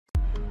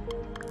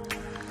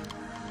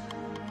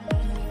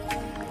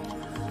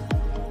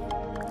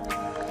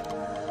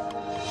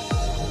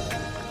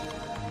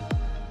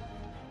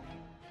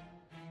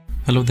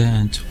Hello there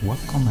and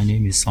welcome. My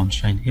name is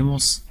Sunshine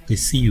Amos, the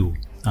CEO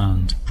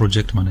and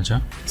Project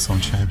Manager,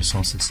 Sunshine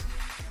Resources.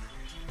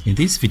 In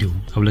this video,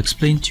 I will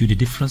explain to you the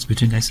difference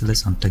between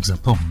SLS and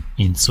Texapon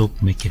in soap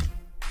making.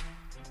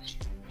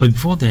 But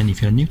before then,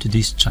 if you are new to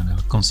this channel,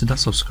 consider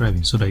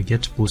subscribing so that you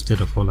get posted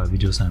of all our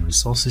videos and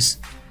resources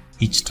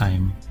each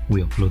time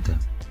we upload them.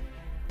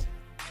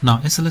 Now,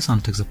 SLS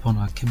and Texapon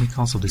are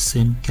chemicals of the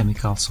same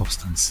chemical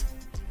substance.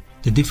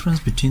 The difference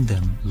between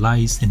them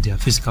lies in their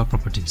physical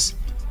properties.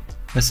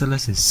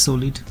 SLS is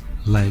solid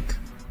like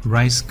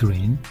rice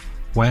grain,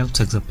 while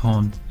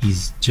Texapon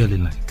is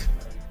jelly-like.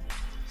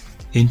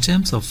 In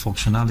terms of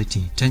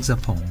functionality,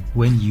 Texapon,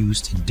 when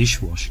used in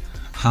dishwash,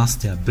 has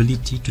the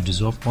ability to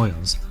dissolve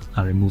oils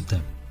and remove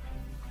them.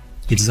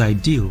 It is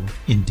ideal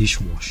in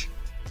dishwash.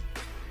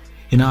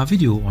 In our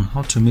video on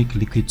how to make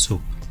liquid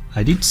soap,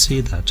 I did say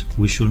that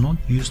we should not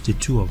use the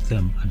two of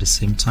them at the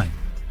same time.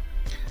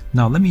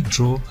 Now let me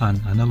draw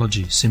an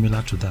analogy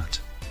similar to that.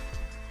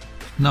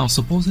 Now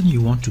supposing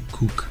you want to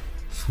cook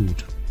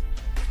food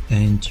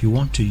and you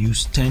want to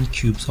use 10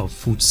 cubes of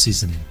food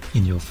seasoning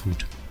in your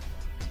food.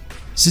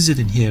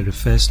 Seasoning here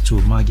refers to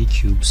Maggi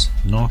cubes,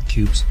 Knorr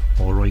cubes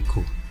or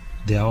Royco.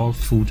 They are all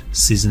food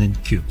seasoning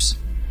cubes.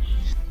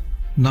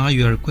 Now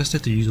you are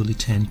requested to use only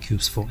 10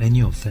 cubes for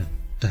any of them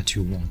that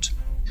you want.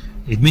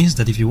 It means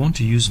that if you want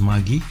to use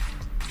Maggi,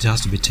 it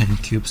has to be 10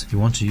 cubes. If you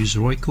want to use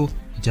Royco,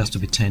 it has to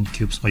be 10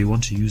 cubes. Or you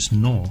want to use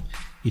Knorr,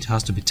 it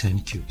has to be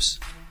 10 cubes.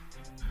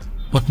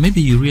 But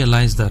maybe you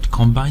realize that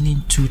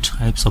combining two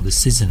types of the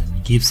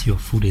seasoning gives your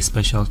food a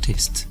special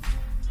taste.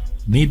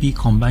 Maybe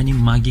combining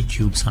Maggi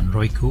cubes and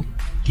Royco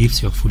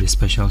gives your food a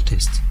special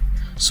taste.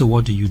 So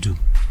what do?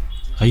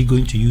 Are you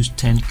going to use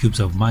 10 cubes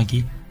of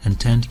Maggi and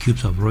 10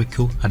 cubes of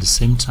Royco at the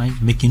same time,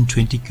 making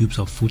 20 cubes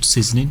of food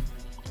seasoning?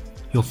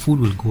 Your food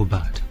will go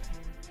bad.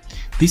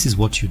 This is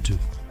what you do.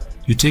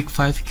 You take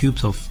 5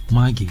 cubes of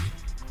Maggi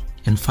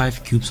and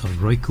 5 cubes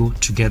of Royco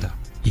together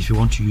if you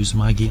want to use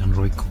Maggi and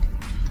Royco,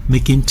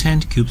 making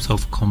 10 cubes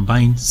of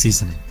combined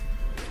seasoning.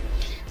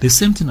 The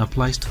same thing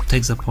applies to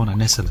Texapon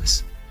and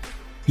SLS.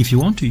 If you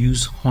want to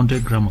use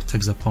 100 grams of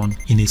Texapon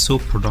in a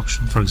soap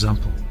production, for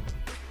example,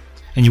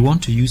 and you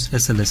want to use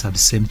SLS at the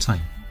same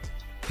time,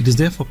 it is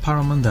therefore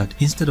paramount that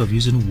instead of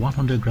using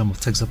 100 grams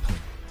of Texapon,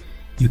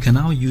 you can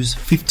now use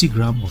 50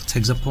 grams of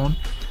Texapon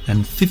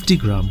and 50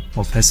 grams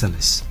of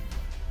SLS.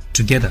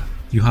 Together,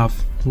 you have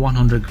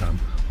 100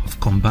 grams of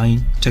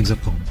combined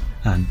Texapon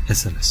and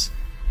SLS.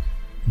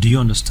 Do you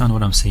understand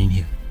what I'm saying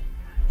here?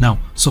 Now,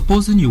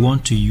 supposing you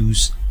want to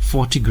use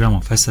 40 grams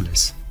of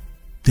SLS,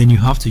 then you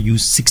have to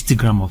use 60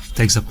 grams of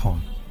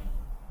Texapon.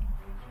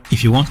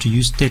 If you want to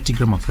use 30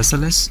 grams of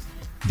SLS,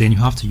 then you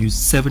have to use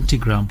 70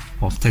 grams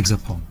of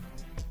Texapon.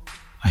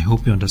 I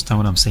hope you understand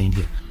what I'm saying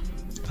here.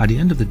 At the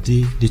end of the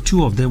day, the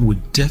two of them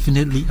would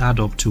definitely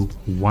add up to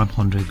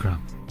 100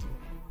 grams.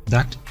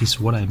 That is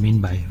what I mean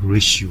by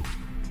ratio.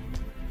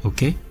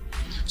 Okay?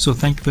 So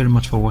thank you very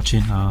much for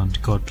watching and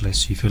God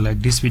bless you. If you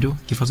like this video,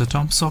 give us a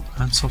thumbs up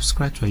and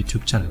subscribe to our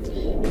YouTube channel.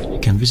 You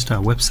can visit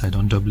our website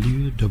on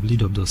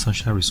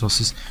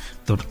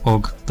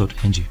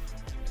www.sunshineresources.org.ng.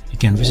 You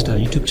can visit our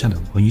YouTube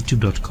channel on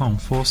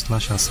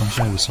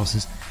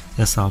youtube.com/Sunshine-Resources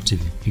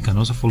SRTV. You can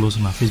also follow us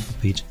on our Facebook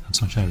page at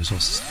Sunshine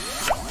Resources.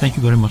 Thank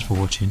you very much for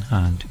watching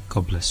and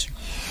God bless you.